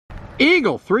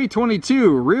Eagle 322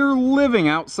 rear living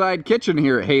outside kitchen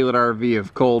here at Haylett RV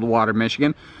of Coldwater,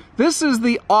 Michigan. This is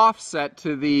the offset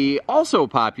to the also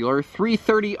popular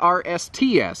 330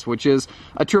 RSTS, which is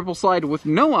a triple slide with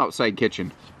no outside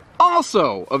kitchen.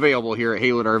 Also available here at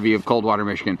Haylett RV of Coldwater,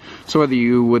 Michigan. So whether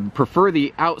you would prefer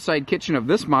the outside kitchen of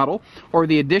this model or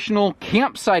the additional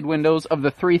campside windows of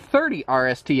the 330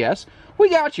 RSTS,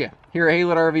 we got you here at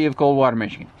Haylett RV of Coldwater,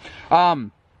 Michigan.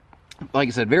 Like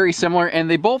I said, very similar, and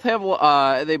they both have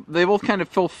they both kind of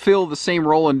fulfill the same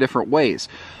role in different ways.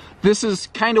 This is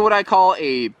kind of what I call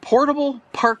a portable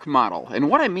park model, and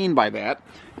what I mean by that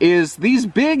is these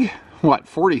big, what,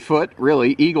 40-foot,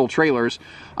 really, Eagle trailers,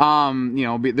 you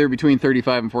know, they're between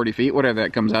 35 and 40 feet, whatever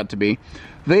that comes out to be.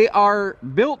 They are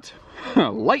built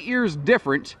light years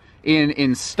different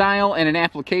in style and in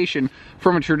application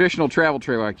from a traditional travel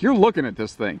trailer. Like, you're looking at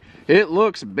this thing, it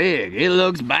looks big, it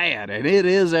looks bad, and it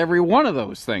is every one of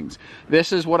those things.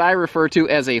 This is what I refer to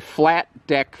as a flat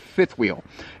deck fifth wheel.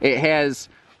 It has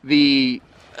the,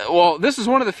 well, this is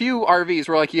one of the few RVs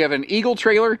where, like, you have an Eagle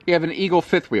trailer, you have an Eagle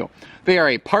fifth wheel. They are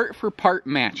a part-for-part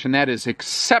match, and that is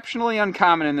exceptionally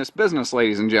uncommon in this business,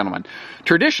 ladies and gentlemen.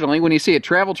 Traditionally, when you see a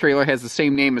travel trailer has the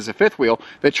same name as a fifth wheel,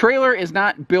 the trailer is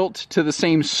not built to the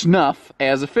same snuff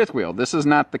as a fifth wheel. This is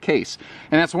not the case.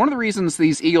 And that's one of the reasons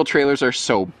these Eagle trailers are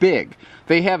so big.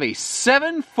 They have a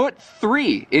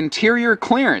 7'3" interior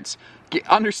clearance.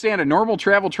 Understand, a normal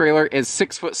travel trailer is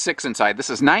 6'6" inside. This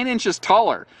is 9 inches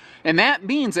taller. And that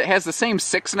means it has the same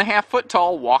 6.5 foot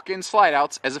tall walk-in slide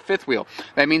outs as a fifth wheel.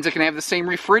 That means it can have the same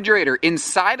refrigerator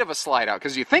inside of a slide out.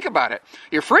 Because you think about it,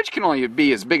 your fridge can only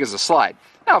be as big as a slide.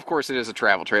 Now, of course, it is a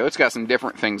travel trailer. It's got some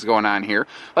different things going on here.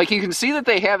 Like, you can see that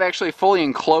they have actually fully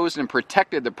enclosed and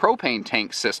protected the propane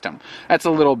tank system. That's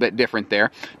a little bit different there.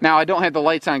 Now, I don't have the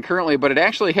lights on currently, but it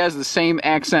actually has the same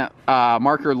accent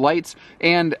marker lights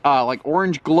and like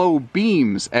orange glow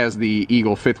beams as the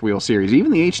Eagle fifth wheel series.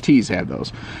 Even the HTs had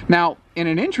those. Now, in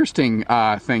an interesting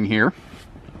thing here,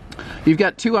 you've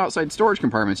got two outside storage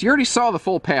compartments. You already saw the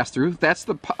full pass-through. That's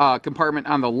the compartment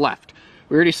on the left.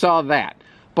 We already saw that.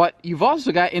 But you've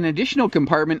also got an additional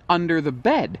compartment under the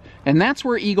bed, and that's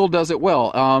where Eagle does it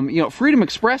well. You know, Freedom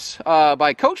Express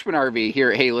by Coachman RV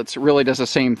here at Haylett's really does the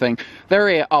same thing.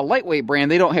 They're a lightweight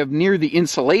brand. They don't have near the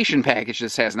insulation package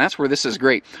this has, and that's where this is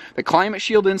great. The Climate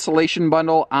Shield insulation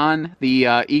bundle on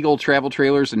the Eagle travel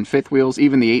trailers and fifth wheels,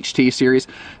 even the HT series.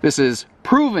 This is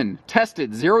proven,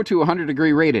 tested, 0 to 100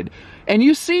 degree rated. And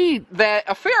you see that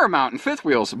a fair amount in fifth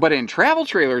wheels, but in travel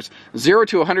trailers, 0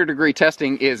 to 100 degree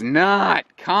testing is not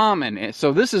common.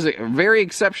 So this is very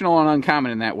exceptional and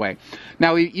uncommon in that way.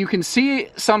 Now, you can see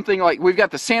something like, we've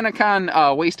got the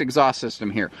SantaCon waste exhaust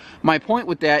system here. My point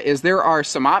with that is there are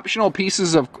some optional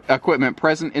pieces of equipment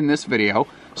present in this video,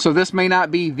 so this may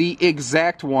not be the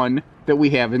exact one that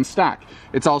we have in stock.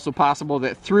 It's also possible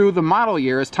that through the model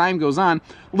year, as time goes on,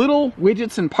 little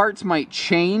widgets and parts might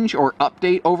change or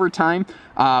update over time,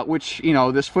 which, you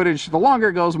know, this footage, the longer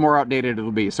it goes, more outdated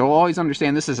it'll be. So always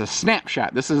understand this is a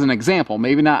snapshot. This is an example,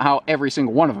 maybe not how every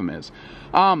single one of them is.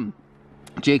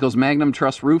 Jayco's Magnum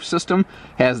Truss roof system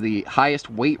has the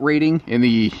highest weight rating in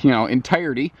the, you know,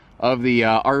 entirety of the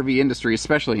RV industry,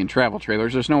 especially in travel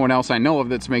trailers. There's no one else I know of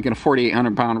that's making a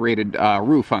 4,800 pound rated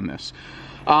roof on this.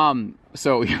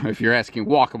 So if you're asking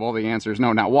walkable, the answer is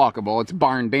no, not walkable. It's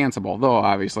barn danceable, though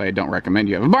obviously I don't recommend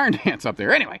you have a barn dance up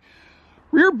there. Anyway,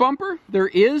 rear bumper, there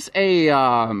is a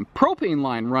propane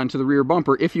line run to the rear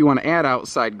bumper if you want to add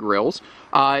outside grills.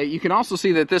 You can also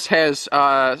see that this has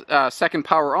second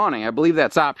power awning. I believe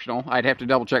that's optional. I'd have to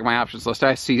double check my options list.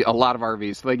 I see a lot of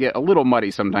RVs, so they get a little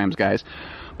muddy sometimes, guys.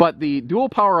 But the dual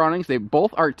power awnings, they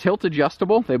both are tilt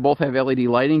adjustable. They both have LED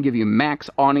lighting, give you max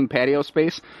awning patio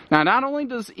space. Now, not only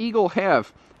does Eagle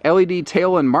have LED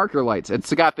tail and marker lights,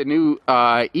 it's got the new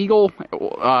Eagle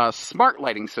smart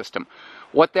lighting system.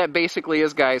 What that basically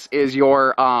is, guys, is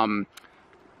your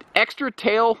extra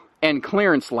tail and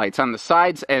clearance lights on the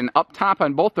sides and up top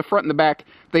on both the front and the back.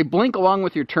 They blink along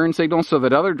with your turn signal so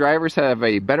that other drivers have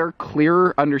a better,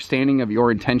 clearer understanding of your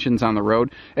intentions on the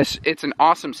road. It's an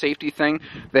awesome safety thing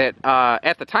that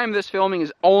at the time of this filming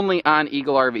is only on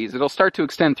Eagle RVs. It'll start to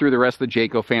extend through the rest of the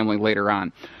Jayco family later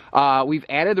on. We've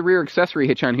added the rear accessory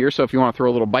hitch on here, so if you want to throw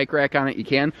a little bike rack on it, you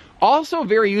can. Also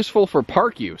very useful for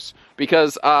park use,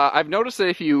 because I've noticed that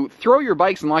if you throw your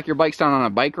bikes and lock your bikes down on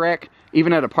a bike rack,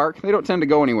 even at a park, they don't tend to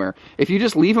go anywhere. If you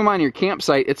just leave them on your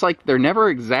campsite, it's like they're never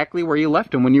exactly where you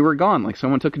left them when you were gone, like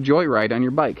someone took a joyride on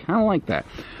your bike. I don't like that.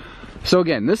 So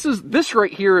again, this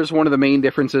right here is one of the main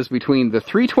differences between the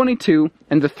 322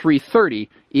 and the 330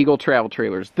 Eagle travel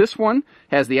trailers. This one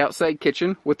has the outside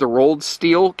kitchen with the rolled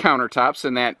steel countertops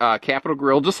and that capital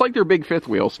grille, just like their big fifth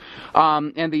wheels,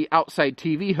 and the outside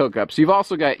TV hookups. You've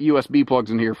also got USB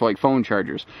plugs in here for like phone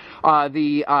chargers.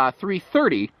 The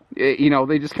 330, you know,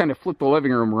 they just kind of flip the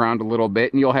living room around a little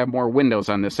bit, and you'll have more windows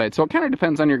on this side. So it kind of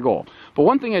depends on your goal. But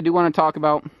one thing I do want to talk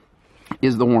about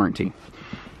is the warranty.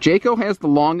 Jayco has the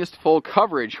longest full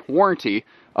coverage warranty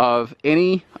of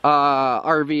any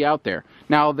RV out there.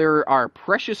 Now, there are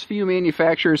precious few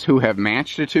manufacturers who have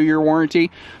matched a 2-year warranty.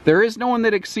 There is no one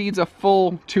that exceeds a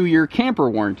full 2-year camper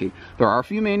warranty. There are a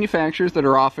few manufacturers that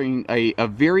are offering a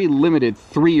very limited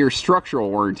 3-year structural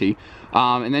warranty.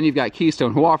 And then you've got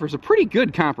Keystone, who offers a pretty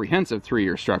good comprehensive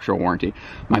 3-year structural warranty.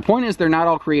 My point is, they're not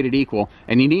all created equal,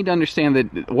 and you need to understand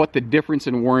that what the difference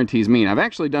in warranties mean. I've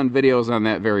actually done videos on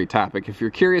that very topic. If you're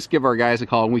curious, give our guys a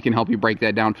call and we can help you break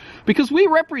that down, because we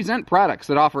represent products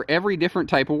that offer every different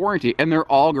type of warranty, and they're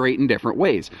all great in different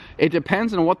ways. It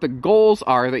depends on what the goals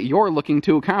are that you're looking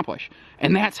to accomplish.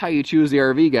 And that's how you choose the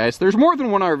RV, guys. There's more than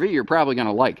one RV you're probably going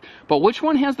to like, but which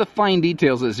one has the fine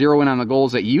details that zero in on the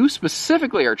goals that you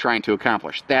specifically are trying to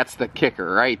accomplish? That's the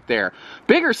kicker right there.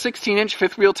 Bigger 16-inch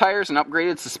fifth wheel tires and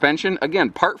upgraded suspension,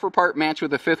 again, part for part match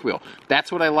with the fifth wheel.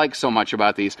 That's what I like so much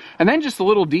about these. And then just the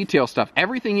little detail stuff.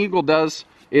 Everything Eagle does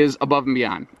is above and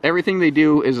beyond. Everything they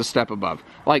do is a step above.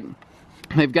 Like,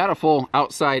 they've got a full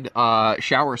outside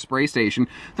shower spray station.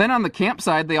 Then on the camp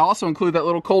side, they also include that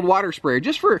little cold water sprayer,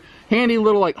 just for handy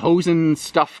little like hosing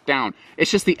stuff down. It's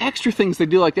just the extra things they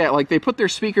do like that. Like they put their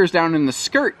speakers down in the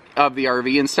skirt of the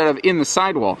RV instead of in the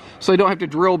sidewall, so they don't have to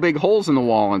drill big holes in the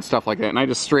wall and stuff like that. And I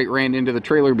just straight ran into the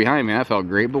trailer behind me. That felt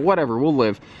great, but whatever, we'll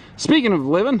live. Speaking of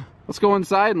living, let's go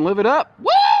inside and live it up.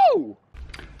 Woo!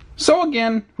 So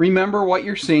again, remember what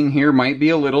you're seeing here might be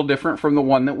a little different from the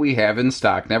one that we have in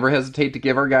stock. Never hesitate to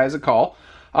give our guys a call.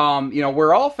 You know,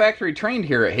 we're all factory trained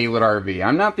here at Haylett RV.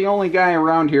 I'm not the only guy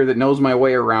around here that knows my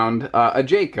way around a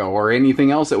Jayco or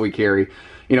anything else that we carry.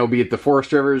 You know, be it the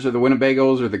Forest Rivers or the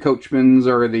Winnebagos or the Coachmans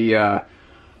or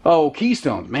the,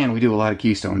 Keystones. Man, we do a lot of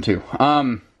Keystone too.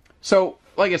 So,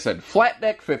 like I said, flat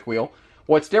deck fifth wheel.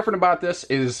 What's different about this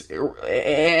is,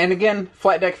 and again,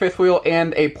 flat deck fifth wheel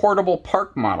and a portable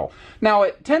park model. Now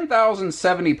at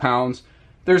 10,070 pounds,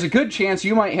 there's a good chance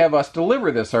you might have us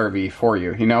deliver this RV for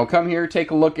you. You know, come here,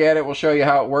 take a look at it, we'll show you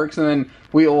how it works, and then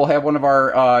we will have one of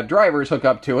our drivers hook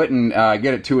up to it and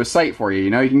get it to a site for you. You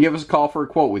know, you can give us a call for a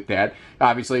quote with that.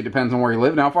 Obviously, it depends on where you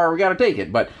live and how far we got to take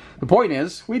it. But the point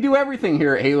is, we do everything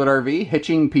here at Haylett RV.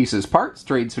 Hitching, pieces, parts,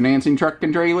 trades, financing, truck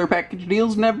and trailer, package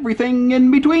deals, and everything in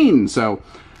between. So,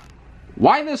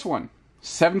 why this one?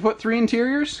 7'3"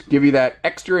 interiors give you that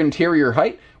extra interior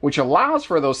height, which allows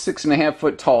for those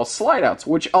 6.5-foot tall slide outs,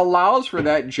 which allows for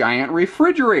that giant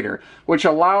refrigerator, which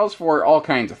allows for all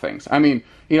kinds of things. I mean,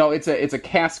 you know, it's a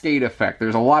cascade effect.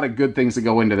 There's a lot of good things that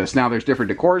go into this. Now, there's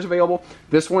different decors available.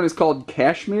 This one is called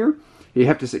Cashmere. You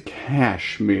have to say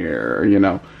Cashmere, you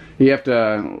know. You have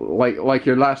to, like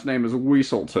your last name is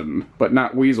Weaselton, but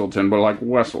not Weaselton, but like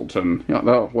Wesselton. You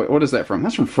know, what is that from?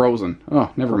 That's from Frozen.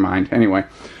 Oh, never mind. Anyway,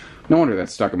 no wonder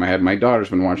that's stuck in my head. My daughter's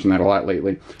been watching that a lot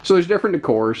lately. So there's different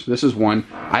decors. This is one.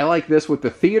 I like this with the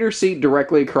theater seat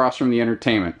directly across from the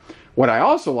entertainment. What I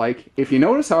also like, if you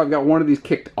notice how I've got one of these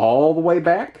kicked all the way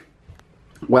back,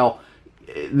 well,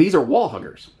 these are wall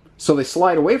huggers. So they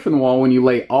slide away from the wall when you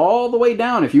lay all the way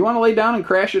down. If you want to lay down and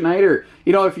crash at night, or,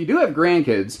 you know, if you do have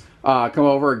grandkids come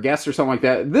over, or guests or something like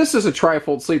that, this is a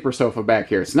tri-fold sleeper sofa back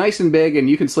here. It's nice and big, and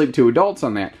you can sleep 2 adults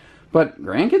on that. But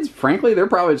grandkids, frankly, they're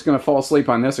probably just going to fall asleep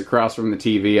on this across from the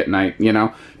TV at night, you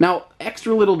know. Now,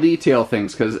 extra little detail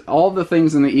things, because all the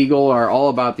things in the Eagle are all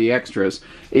about the extras,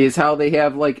 is how they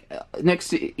have, like, next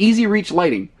to easy reach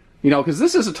lighting. You know, because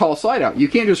this is a tall slide out. You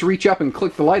can't just reach up and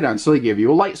click the light on, so they give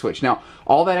you a light switch. Now,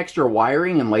 all that extra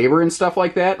wiring and labor and stuff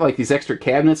like that, like these extra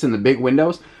cabinets and the big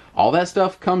windows, all that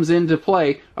stuff comes into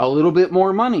play a little bit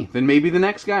more money than maybe the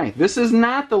next guy. This is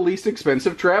not the least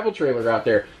expensive travel trailer out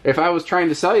there. If I was trying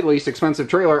to sell you the least expensive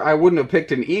trailer, I wouldn't have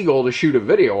picked an Eagle to shoot a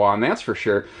video on, that's for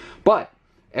sure. But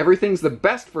everything's the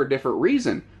best for a different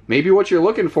reason. Maybe what you're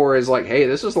looking for is like, hey,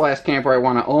 this is the last camper I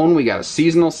want to own. We got a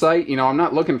seasonal site. You know, I'm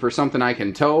not looking for something I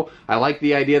can tow. I like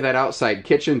the idea of that outside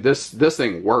kitchen. This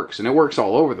thing works, and it works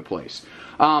all over the place.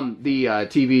 The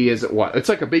TV is, what? It's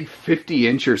like a big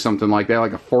 50-inch or something like that,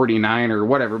 like a 49 or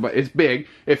whatever, but it's big.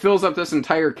 It fills up this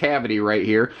entire cavity right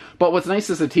here. But what's nice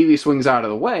is the TV swings out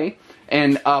of the way,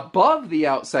 and above the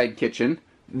outside kitchen,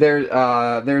 there's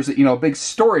a big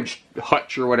storage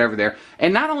hutch or whatever there.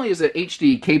 And not only is it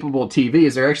HD capable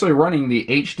TVs, they're actually running the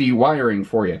HD wiring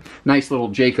for you. Nice little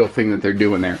Jayco thing that they're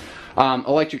doing there.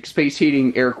 Electric space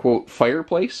heating air quote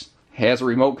fireplace. Has a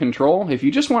remote control. If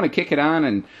you just want to kick it on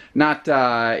and not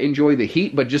enjoy the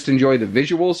heat, but just enjoy the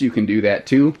visuals, you can do that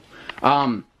too.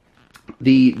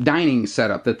 The dining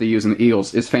setup that they use in the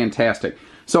Eagles is fantastic.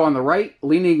 So on the right,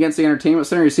 leaning against the entertainment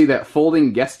center, you see that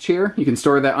folding guest chair. You can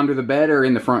store that under the bed or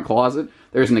in the front closet.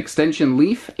 There's an extension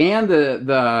leaf, and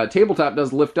the tabletop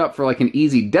does lift up for like an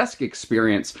easy desk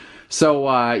experience.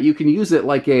 So you can use it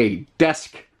like a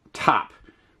desktop,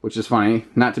 which is funny,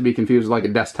 not to be confused with like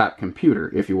a desktop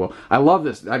computer, if you will. I love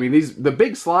this. I mean, the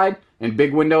big slide and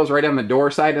big windows right on the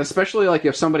door side, especially like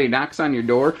if somebody knocks on your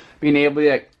door, being able to be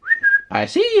like, I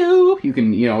see you. You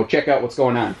can, check out what's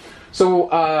going on. So,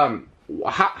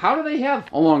 how do they have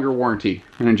a longer warranty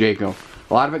in a Jayco?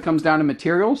 A lot of it comes down to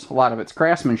materials. A lot of it's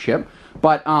craftsmanship.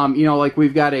 But, like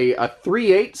we've got a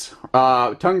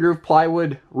 3/8 tongue groove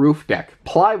plywood roof deck.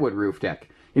 Plywood roof deck.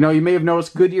 You may have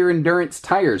noticed Goodyear Endurance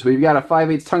tires. We've got a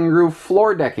 5/8 tongue groove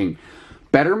floor decking.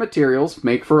 Better materials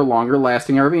make for a longer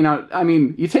lasting RV. Now, I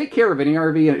mean, you take care of any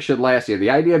RV and it should last you.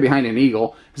 The idea behind an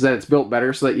Eagle is that it's built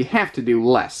better so that you have to do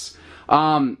less.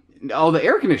 The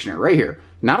air conditioner right here.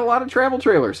 Not a lot of travel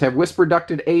trailers have whisper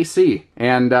ducted AC.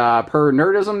 And per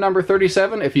Nerdism number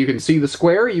 37, if you can see the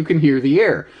square, you can hear the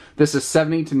air. This is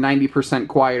 70 to 90%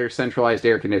 quieter centralized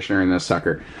air conditioner in this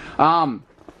sucker.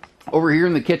 Over here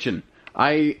in the kitchen,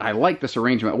 I like this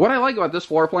arrangement. What I like about this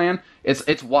floor plan,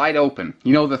 it's wide open.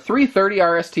 The 330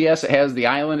 RSTS, it has the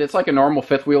island. It's like a normal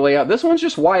fifth wheel layout. This one's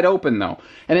just wide open though.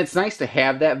 And it's nice to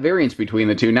have that variance between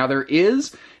the two. Now there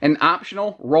is an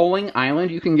optional rolling island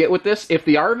you can get with this. If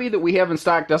the RV that we have in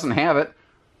stock doesn't have it,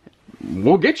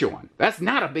 we'll get you one. That's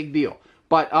not a big deal.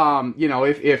 But,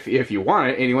 if you want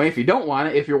it, anyway, if you don't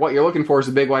want it, what you're looking for is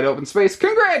a big wide open space,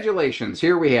 congratulations!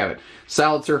 Here we have it.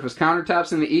 Solid surface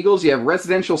countertops in the Eagles. You have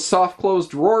residential soft close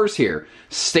drawers here.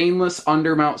 Stainless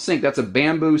undermount sink. That's a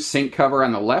bamboo sink cover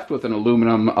on the left with an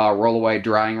aluminum roll-away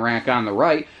drying rack on the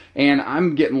right. And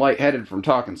I'm getting lightheaded from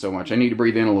talking so much. I need to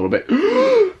breathe in a little bit.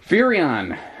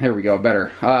 Furrion. There we go,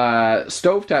 better.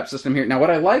 Stovetop system here. Now, what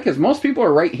I like is most people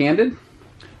are right-handed.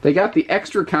 They got the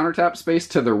extra countertop space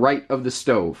to the right of the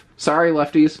stove. Sorry,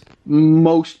 lefties.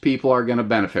 Most people are going to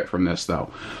benefit from this,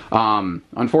 though.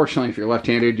 Unfortunately, if you're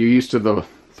left-handed, you're used to the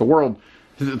world.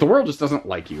 The world just doesn't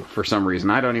like you for some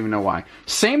reason. I don't even know why.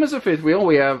 Same as a fifth wheel,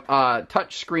 we have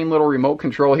touch screen little remote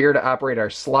control here to operate our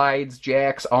slides,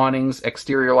 jacks, awnings,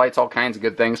 exterior lights, all kinds of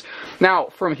good things. Now,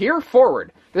 from here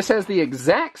forward, this has the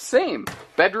exact same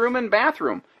bedroom and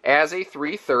bathroom as a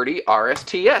 330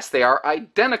 RSTS. They are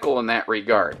identical in that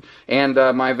regard. And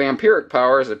my vampiric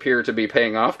powers appear to be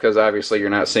paying off because obviously you're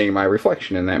not seeing my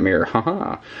reflection in that mirror.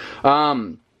 Haha.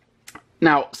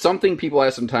 Now, something people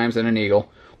ask sometimes in an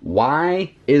Eagle,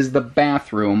 why is the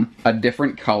bathroom a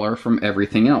different color from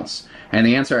everything else? And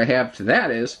the answer I have to that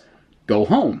is, go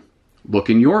home. Look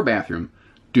in your bathroom.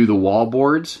 Do the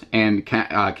wallboards and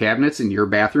cabinets in your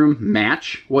bathroom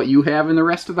match what you have in the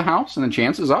rest of the house? And the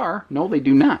chances are, no, they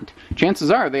do not.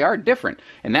 Chances are they are different.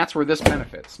 And that's where this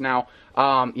benefits. Now,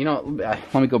 let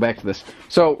me go back to this.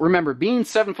 So remember, being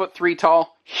 7'3"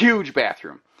 tall, huge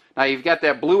bathroom. Now you've got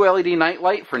that blue LED night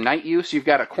light for night use. You've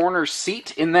got a corner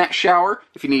seat in that shower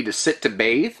if you need to sit to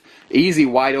bathe. Easy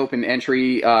wide open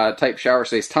entry type shower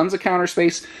space. Tons of counter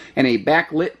space and a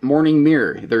backlit morning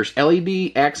mirror. There's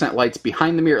LED accent lights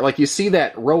behind the mirror. Like you see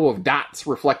that row of dots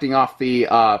reflecting off the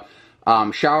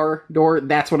shower door.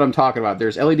 That's what I'm talking about.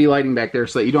 There's LED lighting back there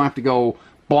so that you don't have to go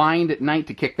blind at night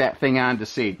to kick that thing on to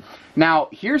see. Now,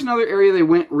 here's another area they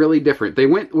went really different. They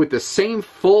went with the same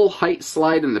full height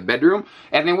slide in the bedroom,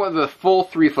 and they went with a full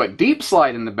 3-foot deep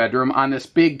slide in the bedroom on this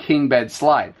big king bed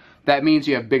slide. That means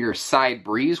you have bigger side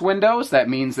breeze windows. That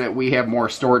means that we have more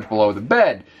storage below the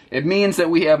bed. It means that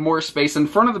we have more space in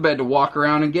front of the bed to walk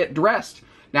around and get dressed.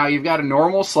 Now, you've got a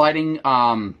normal sliding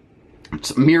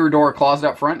mirror door closet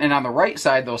up front, and on the right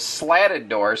side, those slatted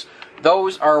doors,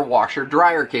 those are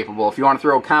washer-dryer capable. If you want to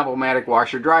throw a combo-matic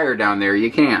washer-dryer down there,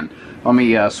 you can. Let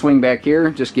me swing back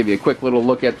here, just give you a quick little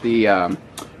look at the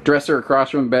dresser across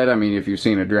from the bed. I mean, if you've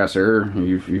seen a dresser,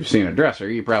 you've seen a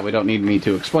dresser. You probably don't need me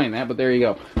to explain that, but there you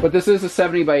go. But this is a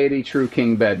 70 by 80 true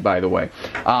king bed, by the way.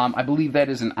 I believe that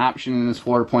is an option in this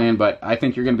floor plan, but I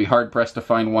think you're going to be hard-pressed to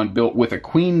find one built with a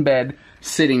queen bed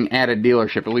sitting at a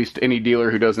dealership, at least any dealer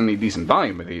who does any decent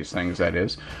volume of these things, that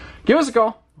is. Give us a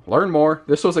call. Learn more.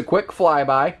 This was a quick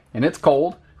flyby, and it's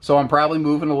cold. So I'm probably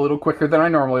moving a little quicker than I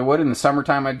normally would. In the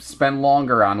summertime, I'd spend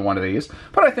longer on one of these.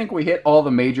 But I think we hit all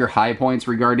the major high points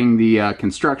regarding the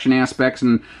construction aspects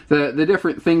and the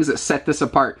different things that set this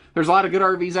apart. There's a lot of good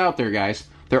RVs out there, guys.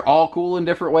 They're all cool in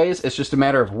different ways. It's just a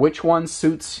matter of which one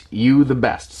suits you the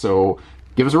best. So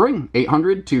give us a ring.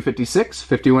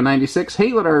 800-256-5196.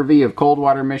 Haylett RV of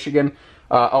Coldwater, Michigan.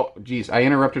 Oh, geez, I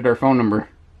interrupted our phone number.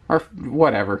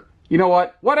 Whatever. You know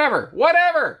what?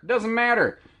 Whatever! Doesn't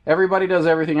matter. Everybody does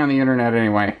everything on the internet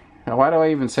anyway. Why do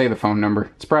I even say the phone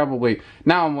number? It's probably...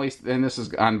 Now I'm wasting... And this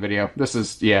is on video. This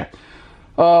is... Yeah.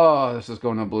 Oh, this is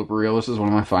going to a blooper reel. This is one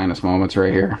of my finest moments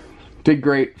right here. Did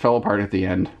great. Fell apart at the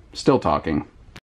end. Still talking.